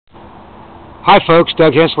Hi folks,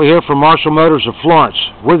 Doug Hensley here from Marshall Motors of Florence.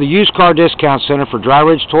 We're the used car discount center for Dry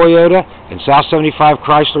Ridge Toyota and South 75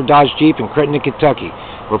 Chrysler Dodge Jeep in Crittenden, Kentucky.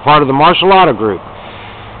 We're part of the Marshall Auto Group.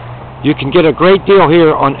 You can get a great deal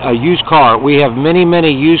here on a used car. We have many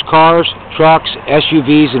used cars, trucks,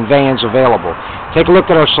 SUVs, and vans available. Take a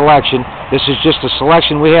look at our selection. This is just a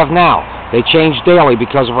selection we have now. They change daily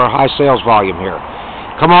because of our high sales volume here.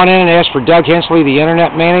 Come on in and ask for Doug Hensley, the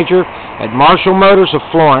Internet Manager at Marshall Motors of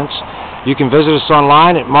Florence. You can visit us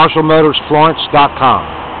online at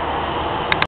marshallmotorsflorence.com.